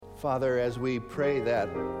Father, as we pray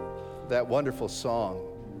that wonderful song,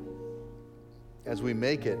 as we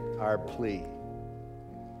make it our plea,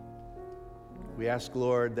 we ask,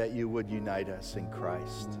 Lord, that you would unite us in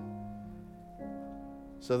Christ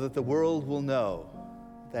so that the world will know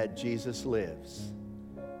that Jesus lives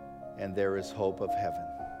and there is hope of heaven.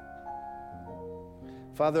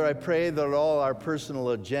 Father, I pray that all our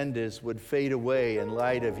personal agendas would fade away in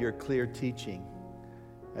light of your clear teaching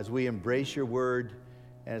as we embrace your word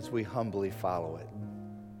and as we humbly follow it.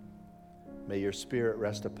 May your Spirit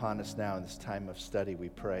rest upon us now in this time of study, we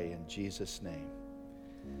pray in Jesus' name.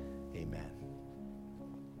 Amen.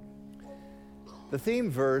 The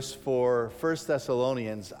theme verse for 1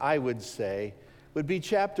 Thessalonians, I would say, would be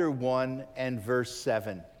chapter 1 and verse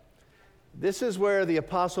 7. This is where the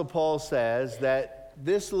Apostle Paul says that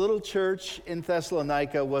this little church in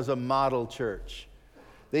Thessalonica was a model church.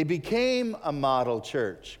 They became a model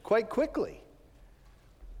church quite quickly.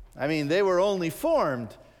 I mean, they were only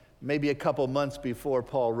formed maybe a couple months before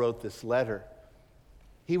Paul wrote this letter.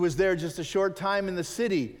 He was there just a short time in the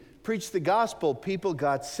city, preached the gospel, people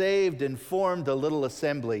got saved and formed a little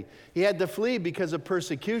assembly. He had to flee because of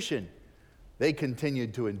persecution. They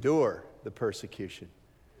continued to endure the persecution.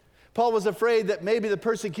 Paul was afraid that maybe the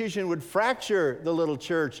persecution would fracture the little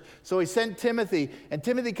church, so he sent Timothy, and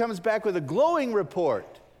Timothy comes back with a glowing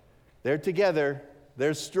report. They're together,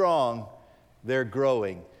 they're strong, they're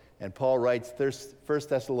growing. And Paul writes 1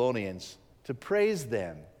 Thessalonians to praise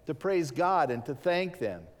them, to praise God and to thank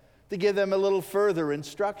them, to give them a little further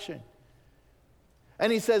instruction.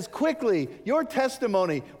 And he says, quickly, your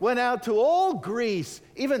testimony went out to all Greece,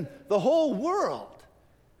 even the whole world,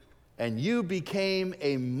 and you became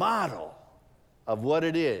a model of what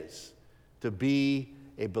it is to be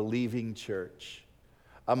a believing church.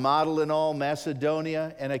 A model in all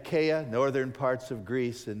Macedonia and Achaia, northern parts of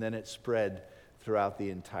Greece, and then it spread throughout the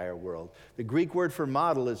entire world. The Greek word for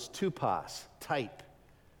model is tupos, type.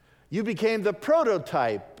 You became the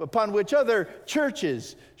prototype upon which other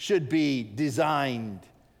churches should be designed.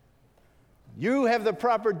 You have the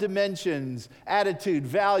proper dimensions, attitude,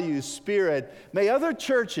 values, spirit. May other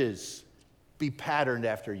churches be patterned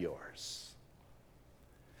after yours.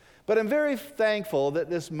 But I'm very thankful that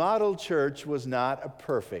this model church was not a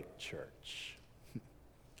perfect church.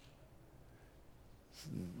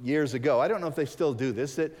 Years ago, I don't know if they still do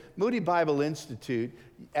this, that Moody Bible Institute,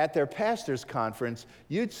 at their pastors' conference,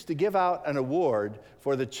 used to give out an award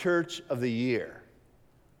for the Church of the Year.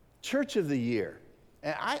 Church of the Year.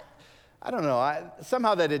 And I don't know,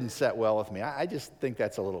 somehow that didn't set well with me. I just think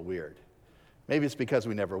that's a little weird. Maybe it's because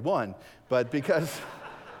we never won, but because,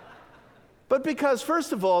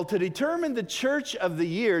 first of all, to determine the Church of the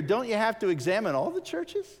Year, don't you have to examine all the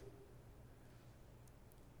churches?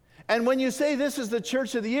 And when you say this is the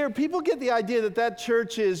church of the year, people get the idea that that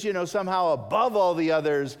church is, somehow above all the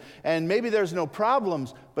others, and maybe there's no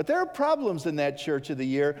problems. But there are problems in that church of the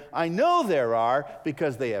year. I know there are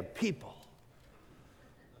because they have people.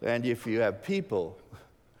 And if you have people,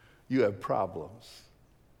 you have problems.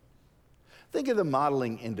 Think of the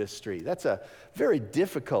modeling industry. That's a very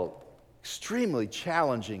difficult, extremely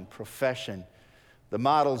challenging profession. The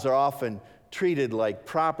models are often treated like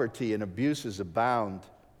property and abuses abound.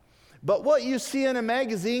 But what you see in a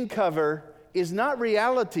magazine cover is not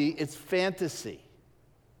reality, it's fantasy.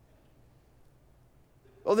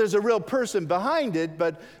 Well, there's a real person behind it,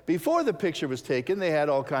 but before the picture was taken, they had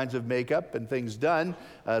all kinds of makeup and things done,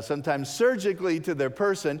 sometimes surgically to their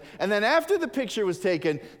person. And then after the picture was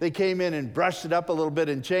taken, they came in and brushed it up a little bit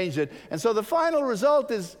and changed it. And so the final result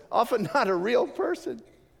is often not a real person.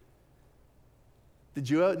 Did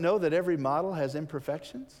you know that every model has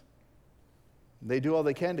imperfections? They do all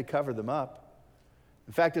they can to cover them up.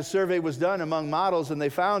 In fact, a survey was done among models, and they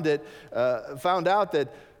found out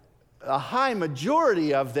that a high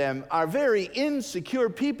majority of them are very insecure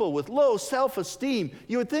people with low self-esteem.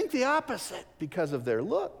 You would think the opposite because of their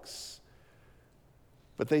looks.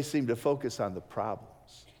 But they seem to focus on the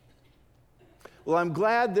problems. Well, I'm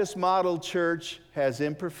glad this model church has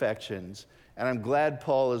imperfections, and I'm glad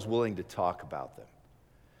Paul is willing to talk about them.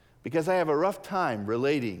 Because I have a rough time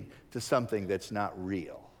relating to something that's not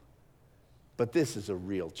real. But this is a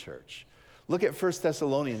real church. Look at 1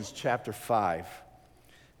 Thessalonians chapter 5.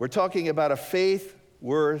 We're talking about a faith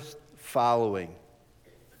worth following.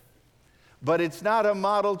 But it's not a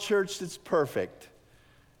model church that's perfect.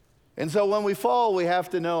 And so when we fall, we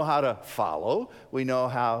have to know how to follow. We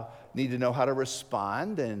need to know how to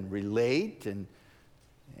respond and relate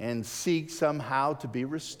and seek somehow to be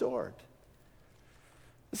restored.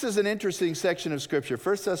 This is an interesting section of Scripture.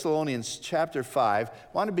 1 Thessalonians chapter 5. I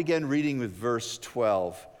want to begin reading with verse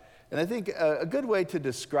 12. And I think a good way to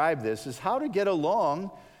describe this is how to get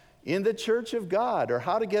along in the church of God, or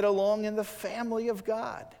how to get along in the family of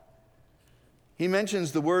God. He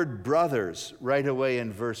mentions the word brothers right away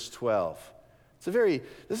in verse 12. This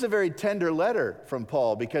is a very tender letter from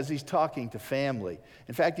Paul because he's talking to family.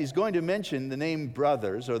 In fact, he's going to mention the name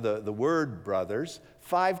brothers, or the word brothers,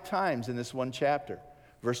 5 times in this one chapter.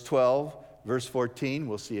 Verse 12, verse 14,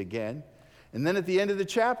 we'll see again. And then at the end of the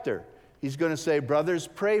chapter, he's going to say, brothers,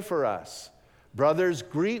 pray for us. Brothers,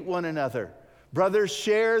 greet one another. Brothers,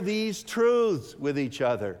 share these truths with each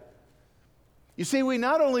other. You see, we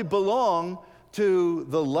not only belong to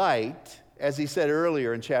the light, as he said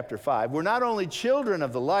earlier in chapter 5, we're not only children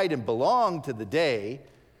of the light and belong to the day,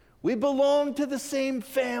 we belong to the same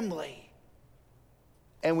family.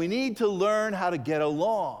 And we need to learn how to get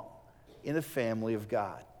along in the family of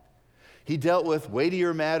God. He dealt with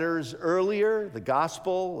weightier matters earlier, the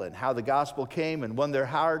gospel, and how the gospel came and won their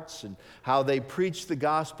hearts, and how they preached the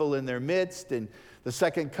gospel in their midst, and the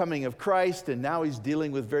second coming of Christ, and now he's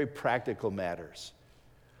dealing with very practical matters.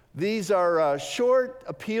 These are short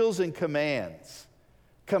appeals and commands,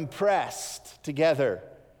 compressed together,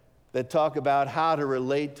 that talk about how to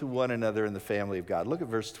relate to one another in the family of God. Look at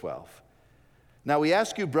verse 12. Now we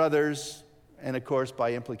ask you, brothers, and of course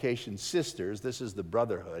by implication sisters, this is the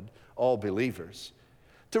brotherhood, all believers,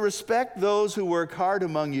 to respect those who work hard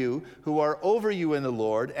among you, who are over you in the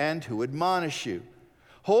Lord, and who admonish you.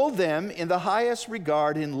 Hold them in the highest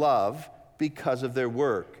regard in love because of their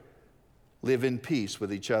work. Live in peace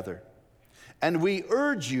with each other. And we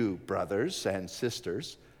urge you, brothers and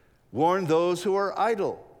sisters, warn those who are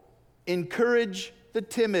idle, encourage the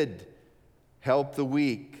timid, help the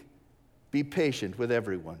weak, be patient with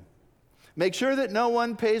everyone. Make sure that no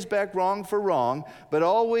one pays back wrong for wrong, but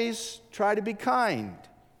always try to be kind.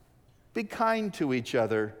 Be kind to each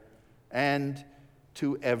other and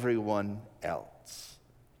to everyone else.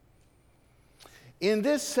 In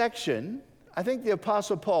this section, I think the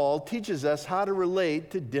Apostle Paul teaches us how to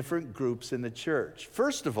relate to different groups in the church.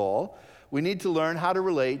 First of all, we need to learn how to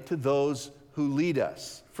relate to those who lead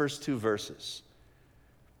us. First 2 verses.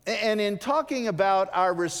 And in talking about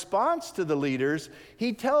our response to the leaders,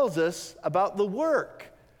 he tells us about the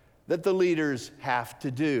work that the leaders have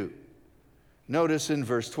to do. Notice in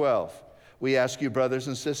verse 12, we ask you, brothers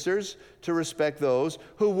and sisters, to respect those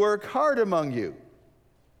who work hard among you,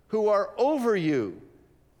 who are over you,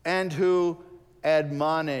 and who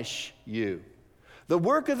admonish you. The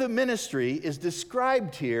work of the ministry is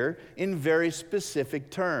described here in very specific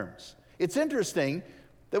terms. It's interesting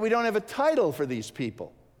that we don't have a title for these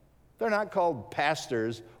people. They're not called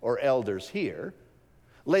pastors or elders here.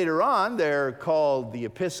 Later on, they're called the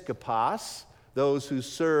episkopos, those who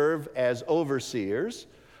serve as overseers,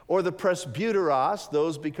 or the presbyteros,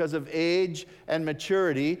 those because of age and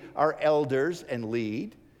maturity are elders and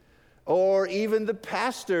lead, or even the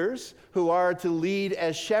pastors who are to lead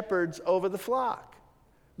as shepherds over the flock.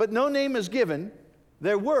 But no name is given.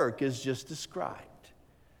 Their work is just described.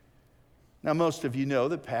 Now, most of you know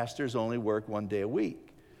that pastors only work 1 day a week.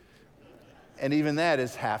 And even that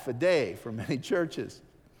is half a day for many churches.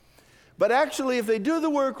 But actually, if they do the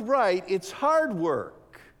work right, it's hard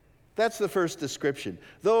work. That's the first description.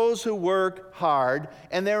 Those who work hard,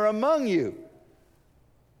 and they're among you.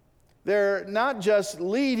 They're not just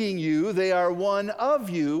leading you, they are one of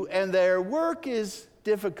you, and their work is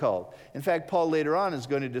difficult. In fact, Paul later on is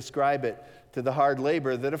going to describe it to the hard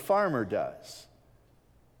labor that a farmer does.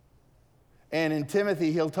 And in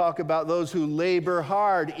Timothy, he'll talk about those who labor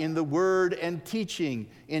hard in the word and teaching,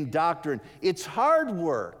 in doctrine. It's hard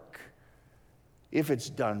work if it's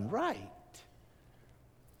done right.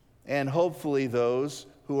 And hopefully those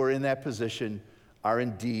who are in that position are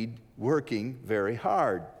indeed working very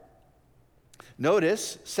hard.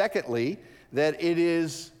 Notice, secondly, that it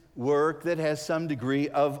is work that has some degree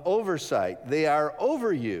of oversight. They are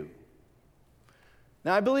over you.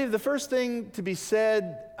 Now, I believe the first thing to be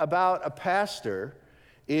said about a pastor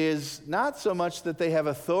is not so much that they have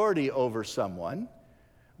authority over someone,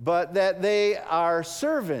 but that they are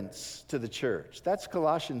servants to the church. That's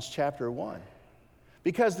Colossians chapter 1.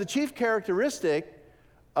 Because the chief characteristic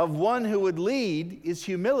of one who would lead is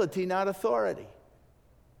humility, not authority.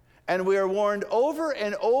 And we are warned over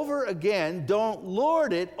and over again, don't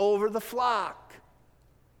lord it over the flock.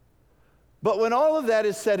 But when all of that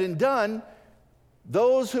is said and done,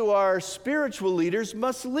 those who are spiritual leaders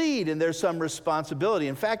must lead, and there's some responsibility.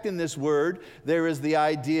 In fact, in this word, there is the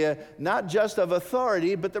idea not just of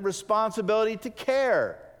authority, but the responsibility to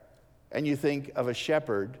care. And you think of a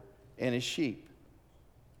shepherd and his sheep.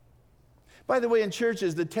 By the way, in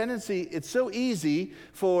churches, the tendency, it's so easy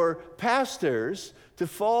for pastors to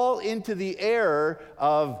fall into the error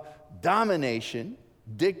of domination,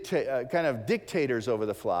 kind of dictators over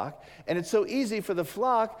the flock, and it's so easy for the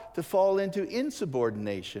flock to fall into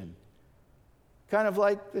insubordination, kind of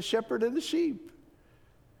like the shepherd and the sheep.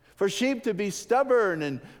 For sheep to be stubborn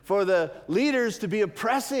and for the leaders to be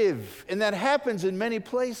oppressive, and that happens in many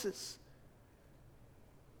places.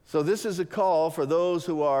 So this is a call for those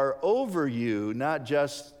who are over you, not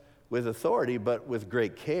just with authority, but with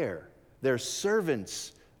great care. They're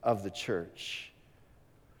servants of the church.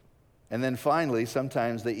 And then finally,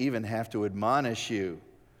 sometimes they even have to admonish you.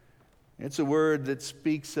 It's a word that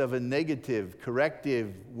speaks of a negative,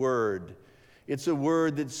 corrective word. It's a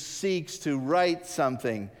word that seeks to right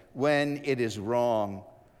something when it is wrong.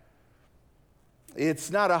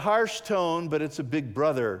 It's not a harsh tone, but it's a big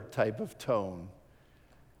brother type of tone.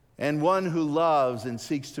 And one who loves and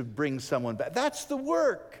seeks to bring someone back. That's the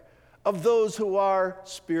work of those who are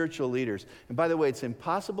spiritual leaders. And by the way, it's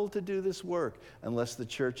impossible to do this work unless the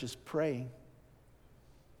church is praying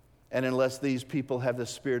and unless these people have the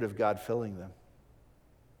Spirit of God filling them.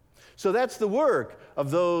 So that's the work of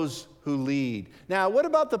those who lead. Now, what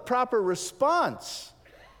about the proper response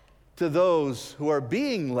to those who are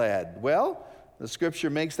being led? Well, the Scripture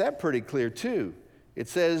makes that pretty clear too. It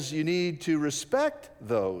says you need to respect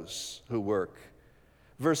those who work.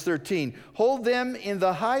 Verse 13, hold them in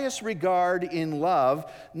the highest regard in love,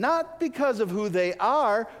 not because of who they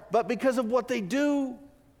are, but because of what they do,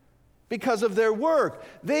 because of their work.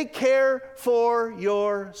 They care for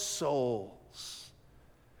your souls.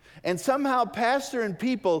 And somehow pastor and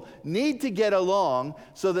people need to get along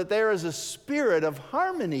so that there is a spirit of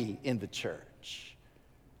harmony in the church.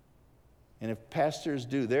 And if pastors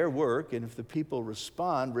do their work, and if the people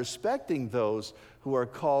respond, respecting those who are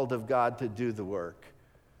called of God to do the work.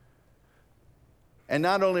 And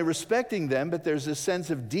not only respecting them, but there's a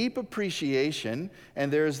sense of deep appreciation, and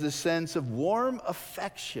there's this sense of warm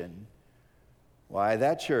affection. Why,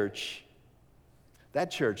 that church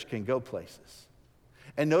can go places.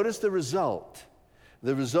 And notice the result.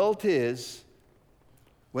 The result is,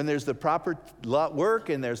 when there's the proper work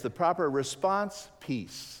and there's the proper response,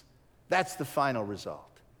 peace. That's the final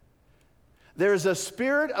result. There is a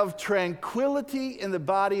spirit of tranquility in the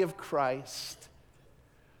body of Christ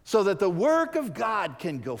so that the work of God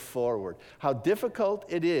can go forward. How difficult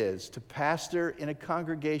it is to pastor in a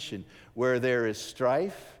congregation where there is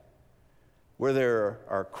strife, where there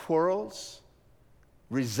are quarrels,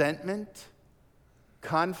 resentment,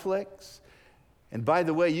 conflicts. And by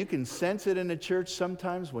the way, you can sense it in a church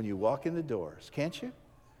sometimes when you walk in the doors, can't you?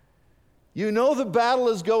 You know the battle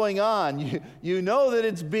is going on. You know that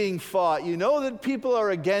it's being fought. You know that people are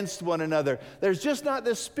against one another. There's just not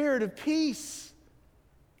this spirit of peace.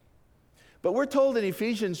 But we're told in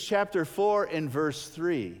Ephesians chapter 4 and verse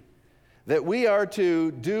 3 that we are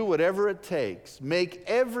to do whatever it takes, make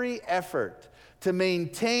every effort to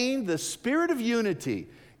maintain the spirit of unity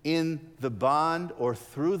in the bond or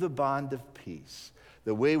through the bond of peace.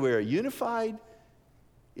 The way we are unified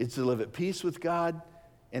is to live at peace with God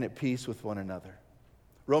and at peace with one another.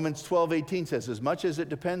 Romans 12:18 says, as much as it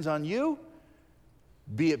depends on you,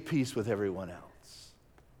 be at peace with everyone else.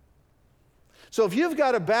 So if you've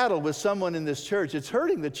got a battle with someone in this church, it's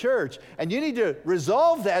hurting the church, and you need to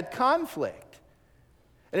resolve that conflict.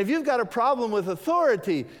 And if you've got a problem with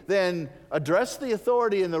authority, then address the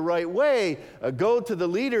authority in the right way. Go to the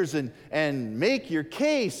leaders and make your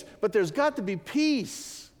case. But there's got to be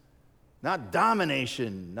peace. Not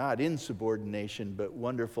domination, not insubordination, but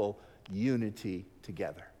wonderful unity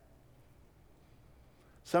together.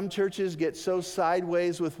 Some churches get so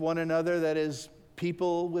sideways with one another, that is,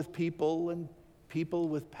 people with people and people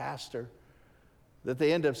with pastor, that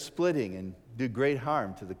they end up splitting and do great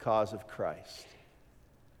harm to the cause of Christ.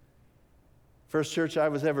 First church I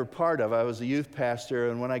was ever part of, I was a youth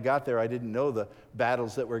pastor, and when I got there, I didn't know the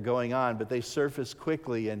battles that were going on, but they surfaced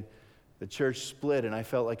quickly, and the church split, and I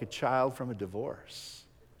felt like a child from a divorce.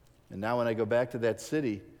 And now when I go back to that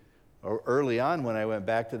city, or early on when I went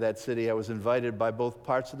back to that city, I was invited by both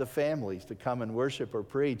parts of the families to come and worship or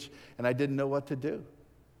preach, and I didn't know what to do.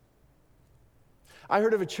 I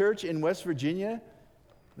heard of a church in West Virginia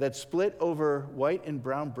that split over white and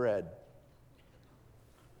brown bread.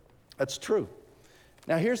 That's true.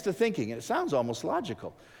 Now here's the thinking, and it sounds almost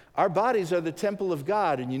logical. Our bodies are the temple of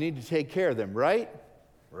God, and you need to take care of them, right?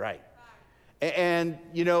 Right. And,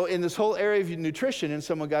 you know, in this whole area of nutrition, and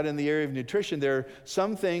someone got in the area of nutrition, there are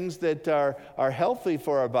some things that are healthy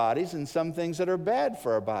for our bodies and some things that are bad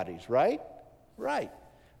for our bodies, right? Right.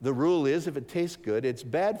 The rule is if it tastes good, it's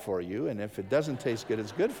bad for you, and if it doesn't taste good,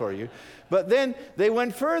 it's good for you. But then they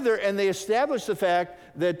went further and they established the fact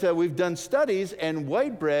that we've done studies and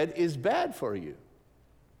white bread is bad for you.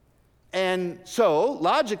 And so,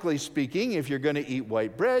 logically speaking, if you're going to eat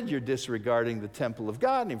white bread, you're disregarding the temple of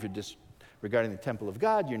God, and if you're disregarding the temple of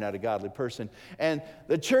God, you're not a godly person. And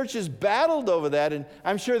the churches battled over that, and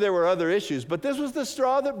I'm sure there were other issues, but this was the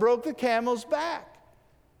straw that broke the camel's back.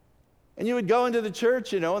 And you would go into the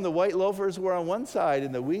church, and the white loafers were on one side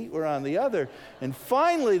and the wheat were on the other. And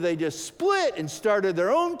finally, they just split and started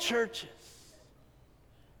their own churches.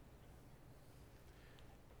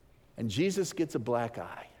 And Jesus gets a black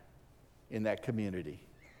eye in that community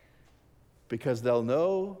because they'll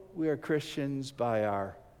know we are Christians by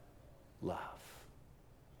our love.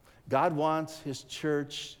 God wants his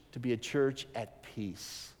church to be a church at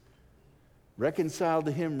peace. Reconciled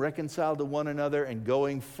to him, reconciled to one another, and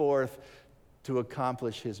going forth to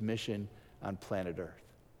accomplish his mission on planet Earth.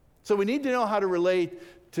 So we need to know how to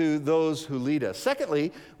relate to those who lead us.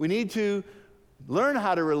 Secondly, we need to learn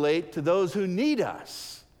how to relate to those who need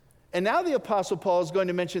us. And now the Apostle Paul is going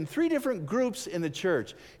to mention 3 different groups in the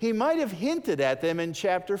church. He might have hinted at them in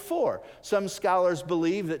chapter 4. Some scholars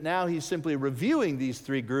believe that now he's simply reviewing these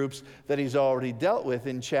 3 groups that he's already dealt with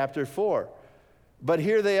in chapter 4. But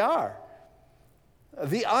here they are.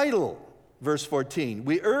 The idle, verse 14.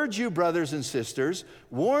 We urge you, brothers and sisters,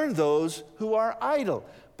 warn those who are idle.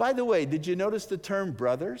 By the way, did you notice the term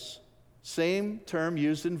brothers? Same term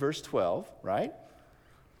used in verse 12, right?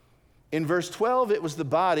 In verse 12, it was the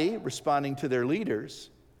body responding to their leaders.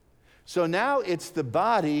 So now it's the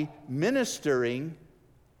body ministering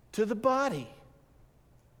to the body.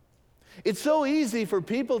 It's so easy for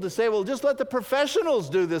people to say, well, just let the professionals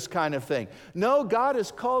do this kind of thing. No, God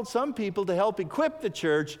has called some people to help equip the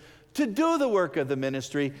church to do the work of the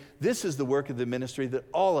ministry. This is the work of the ministry that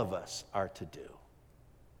all of us are to do.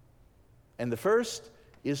 And the first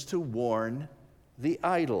is to warn the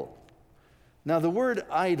idle. Now, the word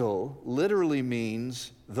idle literally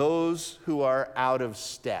means those who are out of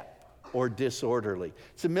step or disorderly.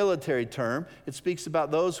 It's a military term. It speaks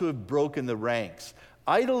about those who have broken the ranks.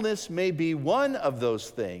 Idleness may be one of those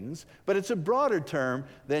things, but it's a broader term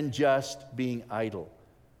than just being idle.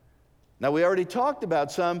 Now, we already talked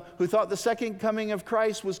about some who thought the second coming of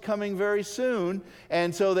Christ was coming very soon,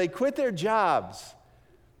 and so they quit their jobs.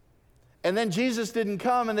 And then Jesus didn't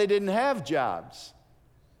come, and they didn't have jobs.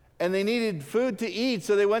 And they needed food to eat,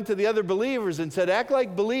 so they went to the other believers and said, act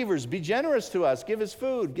like believers, be generous to us, give us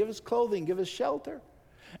food, give us clothing, give us shelter.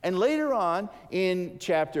 And later on in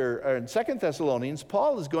 2 Thessalonians,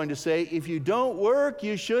 Paul is going to say, if you don't work,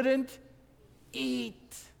 you shouldn't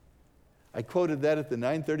eat. I quoted that at the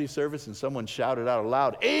 9:30 service, and someone shouted out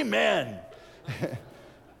aloud, amen.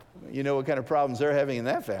 You know what kind of problems they're having in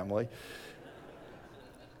that family.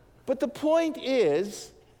 But the point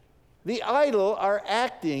is, the idle are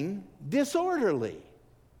acting disorderly.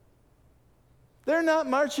 They're not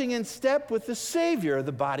marching in step with the Savior of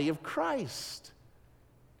the body of Christ.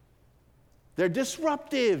 They're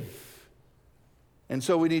disruptive. And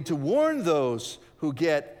so we need to warn those who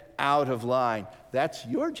get out of line. That's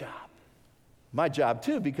your job. My job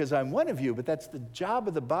too, because I'm one of you, but that's the job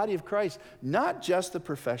of the body of Christ, not just the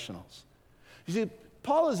professionals. You see,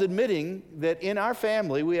 Paul is admitting that in our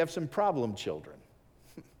family we have some problem children.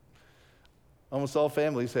 Almost all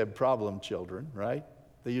families have problem children, right?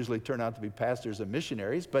 They usually turn out to be pastors and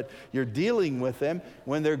missionaries, but you're dealing with them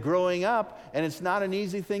when they're growing up, and it's not an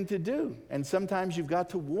easy thing to do. And sometimes you've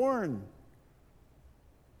got to warn.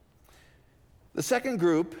 The second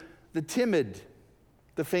group, the timid,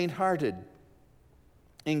 the faint-hearted.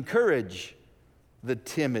 Encourage the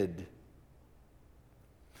timid.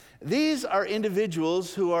 These are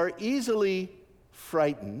individuals who are easily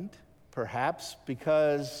frightened, perhaps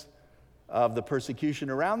because of the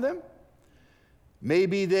persecution around them.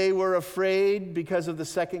 Maybe they were afraid because of the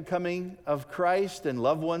second coming of Christ and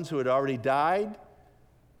loved ones who had already died.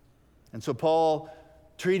 And so Paul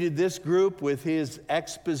treated this group with his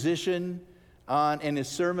exposition in his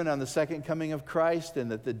sermon on the second coming of Christ,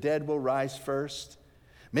 and that the dead will rise first.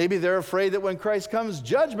 Maybe they're afraid that when Christ comes,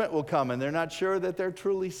 judgment will come, and they're not sure that they're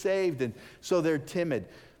truly saved, and so they're timid.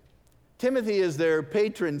 Timothy is their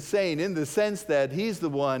patron saint in the sense that he's the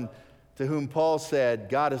one to whom Paul said,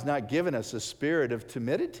 God has not given us a spirit of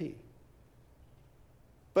timidity,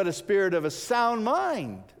 but a spirit of a sound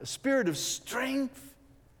mind, a spirit of strength.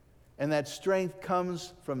 And that strength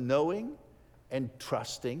comes from knowing and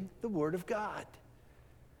trusting the Word of God.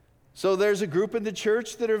 So there's a group in the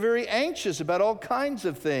church that are very anxious about all kinds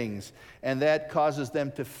of things, and that causes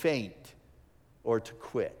them to faint or to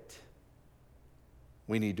quit.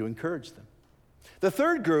 We need to encourage them. The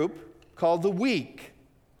third group, called the weak.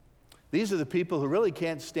 These are the people who really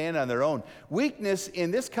can't stand on their own. Weakness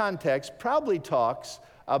in this context probably talks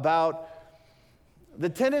about the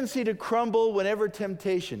tendency to crumble whenever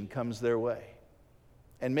temptation comes their way.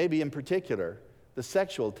 And maybe in particular, the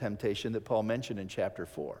sexual temptation that Paul mentioned in chapter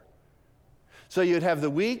 4. So you'd have the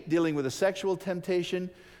weak dealing with a sexual temptation,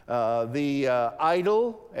 the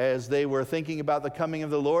idle as they were thinking about the coming of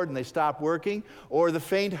the Lord and they stopped working, or the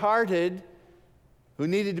faint-hearted who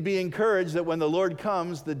needed to be encouraged that when the Lord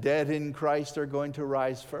comes, the dead in Christ are going to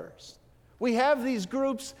rise first. We have these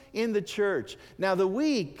groups in the church. Now the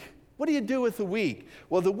weak, what do you do with the weak?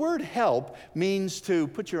 Well, the word help means to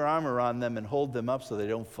put your arm around them and hold them up so they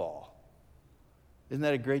don't fall. Isn't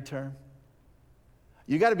that a great term?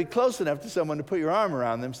 You got to be close enough to someone to put your arm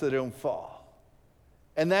around them so they don't fall.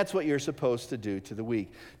 And that's what you're supposed to do to the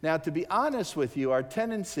weak. Now, to be honest with you, our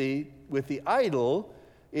tendency with the idle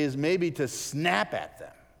is maybe to snap at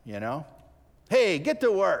them, you know? Hey, get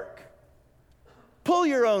to work. Pull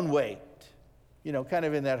your own weight. You know, kind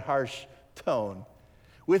of in that harsh tone.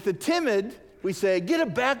 With the timid, we say, get a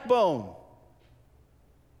backbone.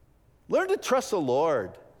 Learn to trust the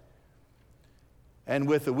Lord. And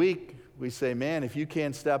with the weak, we say, man, if you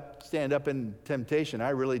can't stand up in temptation,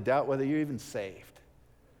 I really doubt whether you're even saved.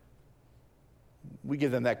 We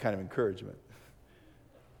give them that kind of encouragement.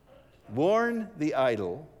 Warn the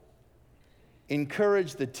idle,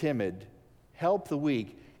 encourage the timid, help the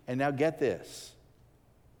weak, and now get this.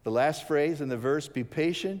 The last phrase in the verse, be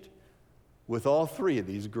patient with all three of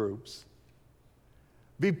these groups.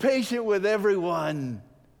 Be patient with everyone.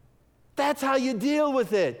 That's how you deal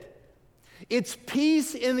with it. It's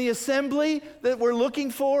peace in the assembly that we're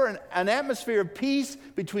looking for, an atmosphere of peace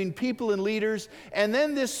between people and leaders, and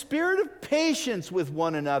then this spirit of patience with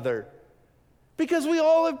one another, because we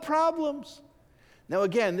all have problems. Now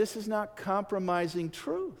again, this is not compromising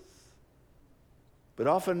truth, but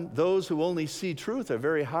often those who only see truth are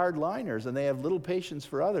very hardliners, and they have little patience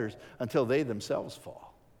for others until they themselves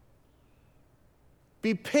fall.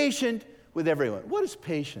 Be patient with everyone. What is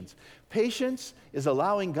patience? Patience is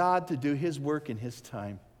allowing God to do His work in His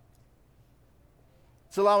time.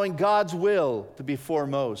 It's allowing God's will to be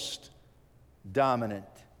foremost, dominant.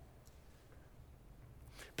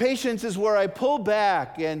 Patience is where I pull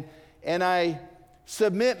back and I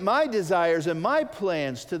submit my desires and my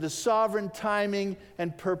plans to the sovereign timing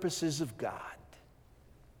and purposes of God.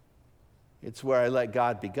 It's where I let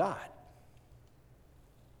God be God.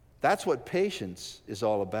 That's what patience is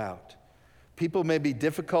all about. People may be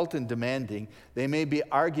difficult and demanding. They may be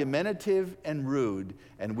argumentative and rude,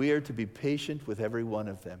 and we are to be patient with every one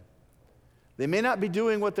of them. They may not be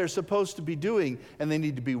doing what they're supposed to be doing, and they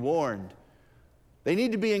need to be warned. They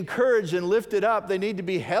need to be encouraged and lifted up. They need to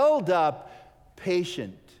be held up.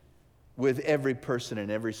 Patient with every person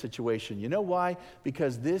in every situation. You know why?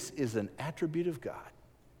 Because this is an attribute of God.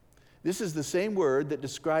 This is the same word that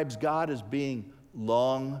describes God as being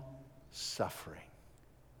long-suffering.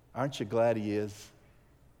 Aren't you glad He is?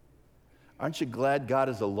 Aren't you glad God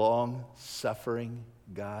is a long-suffering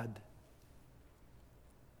God?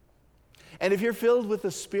 And if you're filled with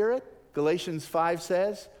the Spirit, Galatians 5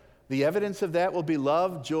 says, the evidence of that will be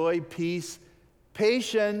love, joy, peace,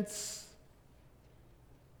 patience.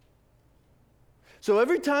 So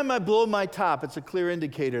every time I blow my top, it's a clear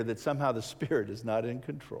indicator that somehow the Spirit is not in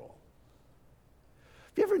control.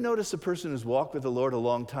 Have you ever noticed a person who's walked with the Lord a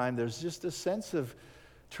long time, there's just a sense of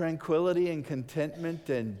tranquility and contentment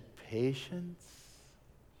and patience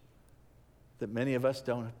that many of us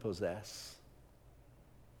don't possess.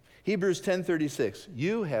 Hebrews 10:36,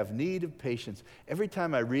 you have need of patience. Every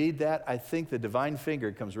time I read that, I think the divine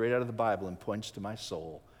finger comes right out of the Bible and points to my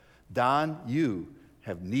soul. Don, you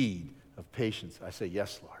have need of patience. I say,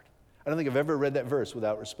 yes, Lord. I don't think I've ever read that verse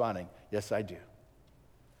without responding, yes, I do.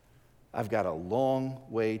 I've got a long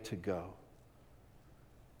way to go.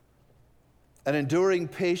 An enduring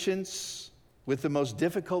patience with the most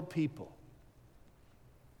difficult people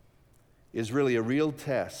is really a real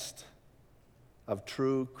test of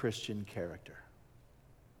true Christian character.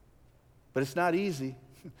 But it's not easy.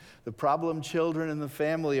 The problem children in the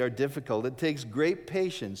family are difficult. It takes great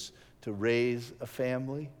patience to raise a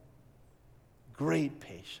family. Great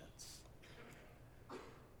patience.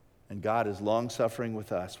 And God is long-suffering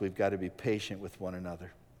with us. We've got to be patient with one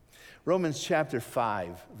another. Romans chapter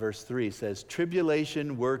 5, verse 3 says,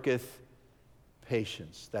 tribulation worketh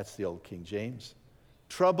patience. That's the old King James.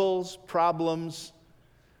 Troubles, problems,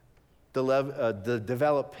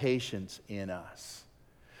 develop patience in us.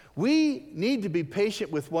 We need to be patient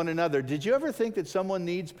with one another. Did you ever think that someone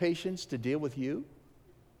needs patience to deal with you?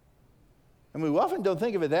 And we often don't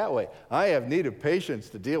think of it that way. I have need of patience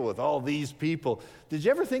to deal with all these people. Did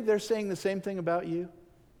you ever think they're saying the same thing about you?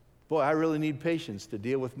 Boy, I really need patience to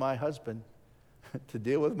deal with my husband, to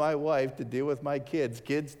deal with my wife, to deal with my kids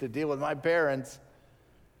to deal with my parents.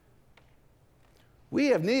 We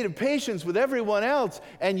have need of patience with everyone else,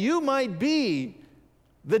 and you might be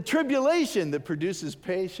the tribulation that produces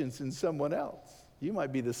patience in someone else. You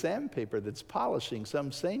might be the sandpaper that's polishing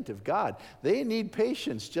some saint of God. They need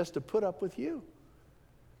patience just to put up with you.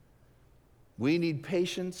 We need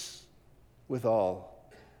patience with all.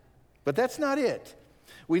 But that's not it.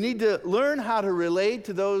 We need to learn how to relate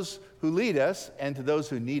to those who lead us and to those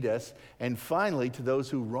who need us, and finally to those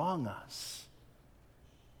who wrong us.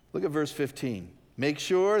 Look at verse 15. Make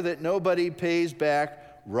sure that nobody pays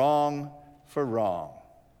back wrong for wrong.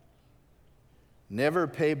 Never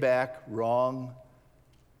pay back wrong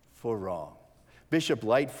for wrong. Bishop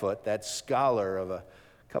Lightfoot, that scholar of a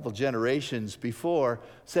couple generations before,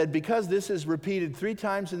 said because this is repeated 3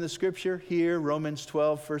 times in the scripture, here, Romans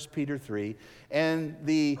 12, 1 Peter 3, and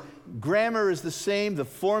the grammar is the same, the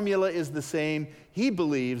formula is the same, he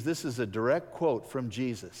believes this is a direct quote from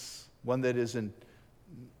Jesus, one that isn't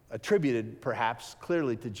attributed perhaps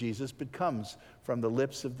clearly to Jesus, but comes from the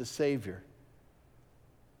lips of the Savior.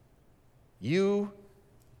 You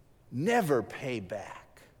never pay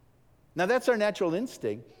back. Now, that's our natural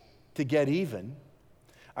instinct, to get even.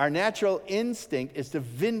 Our natural instinct is to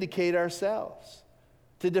vindicate ourselves,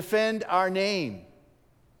 to defend our name,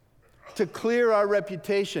 to clear our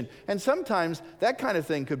reputation. And sometimes that kind of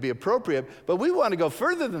thing could be appropriate, but we want to go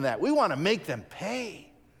further than that. We want to make them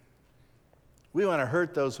pay. We want to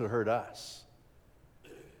hurt those who hurt us.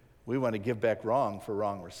 We want to give back wrong for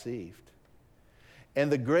wrong received. And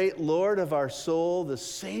the great Lord of our soul, the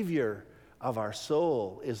Savior of our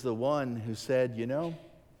soul, is the one who said, you know,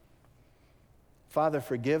 Father,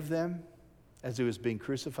 forgive them as he was being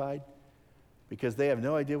crucified, because they have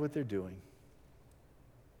no idea what they're doing.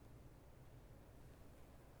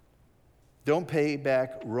 Don't pay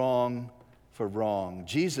back wrong for wrong.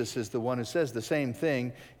 Jesus is the one who says the same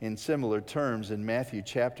thing in similar terms in Matthew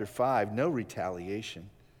chapter 5, no retaliation.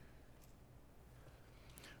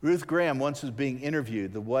 Ruth Graham once was being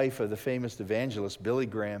interviewed, the wife of the famous evangelist Billy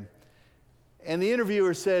Graham. And the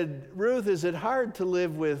interviewer said, Ruth, is it hard to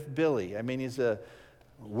live with Billy? I mean, he's a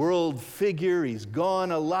world figure. He's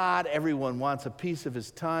gone a lot. Everyone wants a piece of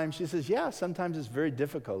his time. She says, yeah, sometimes it's very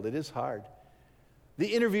difficult. It is hard. The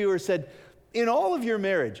interviewer said, in all of your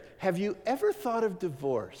marriage, have you ever thought of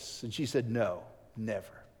divorce? And she said, no,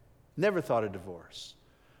 never. Never thought of divorce.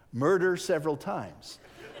 Murder several times.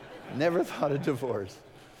 Never thought of divorce.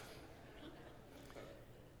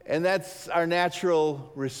 And that's our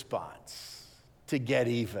natural response, to get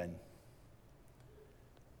even.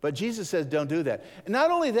 But Jesus says, don't do that. And not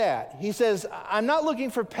only that, he says, I'm not looking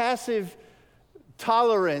for passive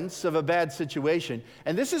tolerance of a bad situation.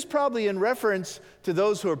 And this is probably in reference to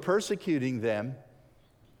those who are persecuting them.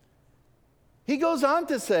 He goes on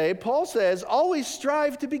to say, Paul says, always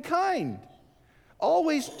strive to be kind.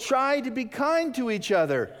 Always try to be kind to each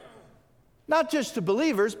other. Not just to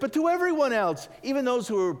believers, but to everyone else, even those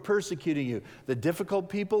who are persecuting you. The difficult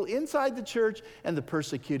people inside the church and the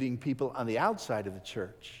persecuting people on the outside of the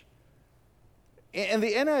church. And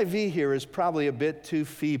the NIV here is probably a bit too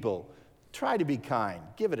feeble. Try to be kind.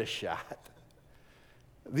 Give it a shot.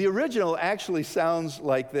 The original actually sounds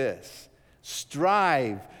like this.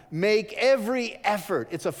 Strive. Make every effort.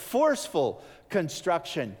 It's a forceful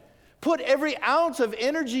construction. Put every ounce of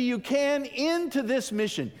energy you can into this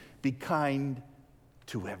mission. Be kind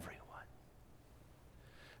to everyone.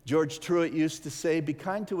 George Truett used to say, be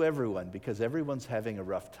kind to everyone because everyone's having a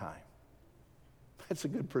rough time. That's a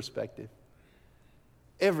good perspective.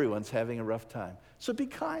 Everyone's having a rough time. So be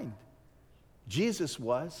kind. Jesus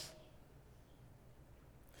was.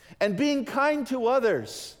 And being kind to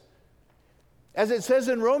others. As it says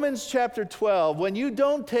in Romans chapter 12, when you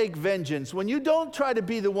don't take vengeance, when you don't try to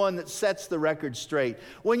be the one that sets the record straight,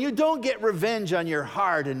 when you don't get revenge on your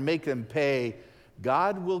heart and make them pay,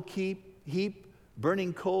 God will heap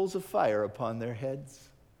burning coals of fire upon their heads.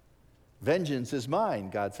 Vengeance is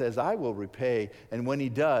mine, God says, I will repay. And when he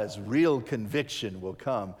does, real conviction will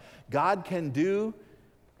come. God can do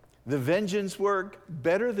the vengeance work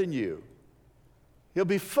better than you. He'll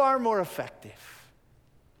be far more effective.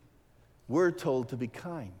 We're told to be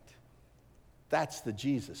kind. That's the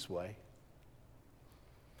Jesus way.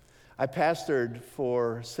 I pastored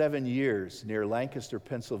for 7 years near Lancaster,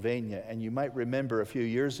 Pennsylvania, and you might remember a few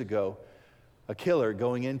years ago a killer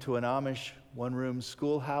going into an Amish one-room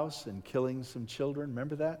schoolhouse and killing some children.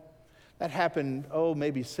 Remember that? That happened,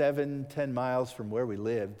 maybe 7-10 miles from where we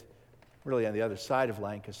lived. really on the other side of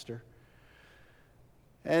Lancaster.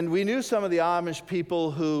 And we knew some of the Amish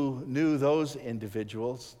people who knew those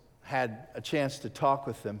individuals, had a chance to talk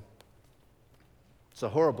with them. It's a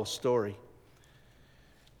horrible story.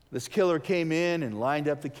 This killer came in and lined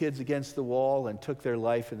up the kids against the wall and took their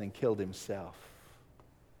life and then killed himself.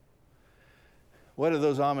 What are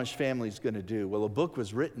those Amish families going to do? Well, a book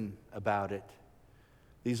was written about it.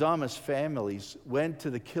 These Amish families went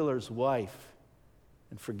to the killer's wife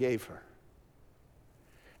and forgave her,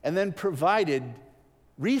 and then provided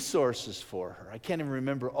resources for her. I can't even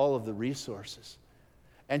remember all of the resources.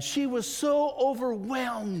 And she was so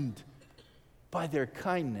overwhelmed by their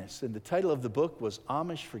kindness. And the title of the book was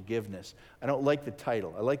Amish Forgiveness. I don't like the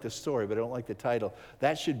title. I like the story, but I don't like the title.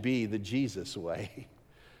 That should be the Jesus way.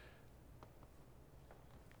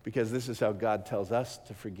 Because this is how God tells us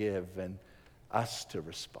to forgive and us to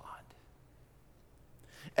respond.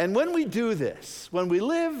 And when we do this, when we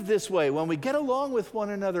live this way, when we get along with one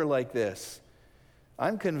another like this,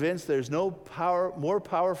 I'm convinced there's no more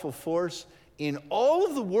powerful force in all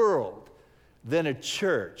of the world than a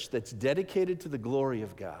church that's dedicated to the glory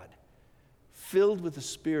of God, filled with the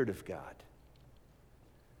Spirit of God,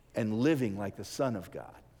 and living like the Son of God.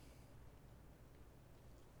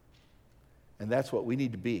 And that's what we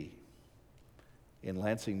need to be in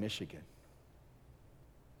Lansing, Michigan.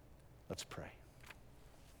 Let's pray.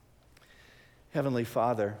 Heavenly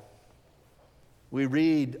Father, we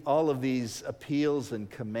read all of these appeals and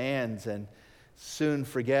commands and soon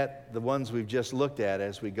forget the ones we've just looked at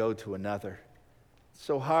as we go to another. It's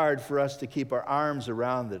so hard for us to keep our arms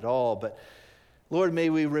around it all, but Lord, may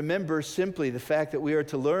we remember simply the fact that we are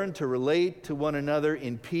to learn to relate to one another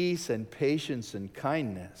in peace and patience and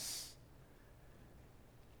kindness.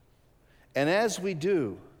 And as we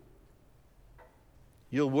do,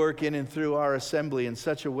 you'll work in and through our assembly in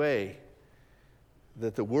such a way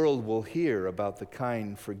that the world will hear about the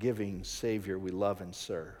kind, forgiving Savior we love and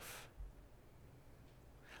serve.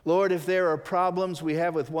 Lord, if there are problems we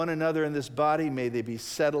have with one another in this body, may they be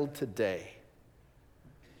settled today.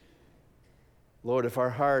 Lord, if our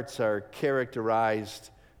hearts are characterized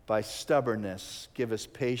by stubbornness, give us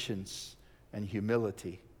patience and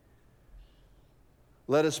humility.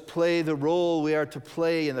 Let us play the role we are to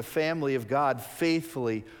play in the family of God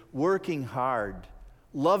faithfully, working hard,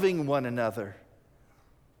 loving one another,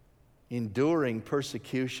 enduring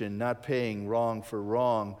persecution, not paying wrong for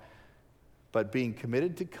wrong, but being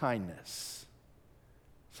committed to kindness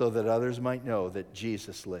so that others might know that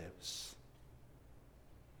Jesus lives.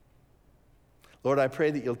 Lord, I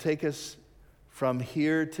pray that you'll take us from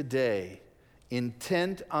here today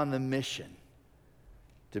intent on the mission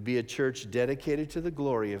to be a church dedicated to the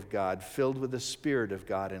glory of God, filled with the Spirit of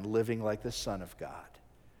God, and living like the Son of God,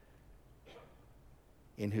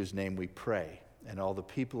 in whose name we pray. And all the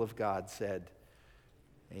people of God said,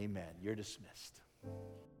 amen. You're dismissed.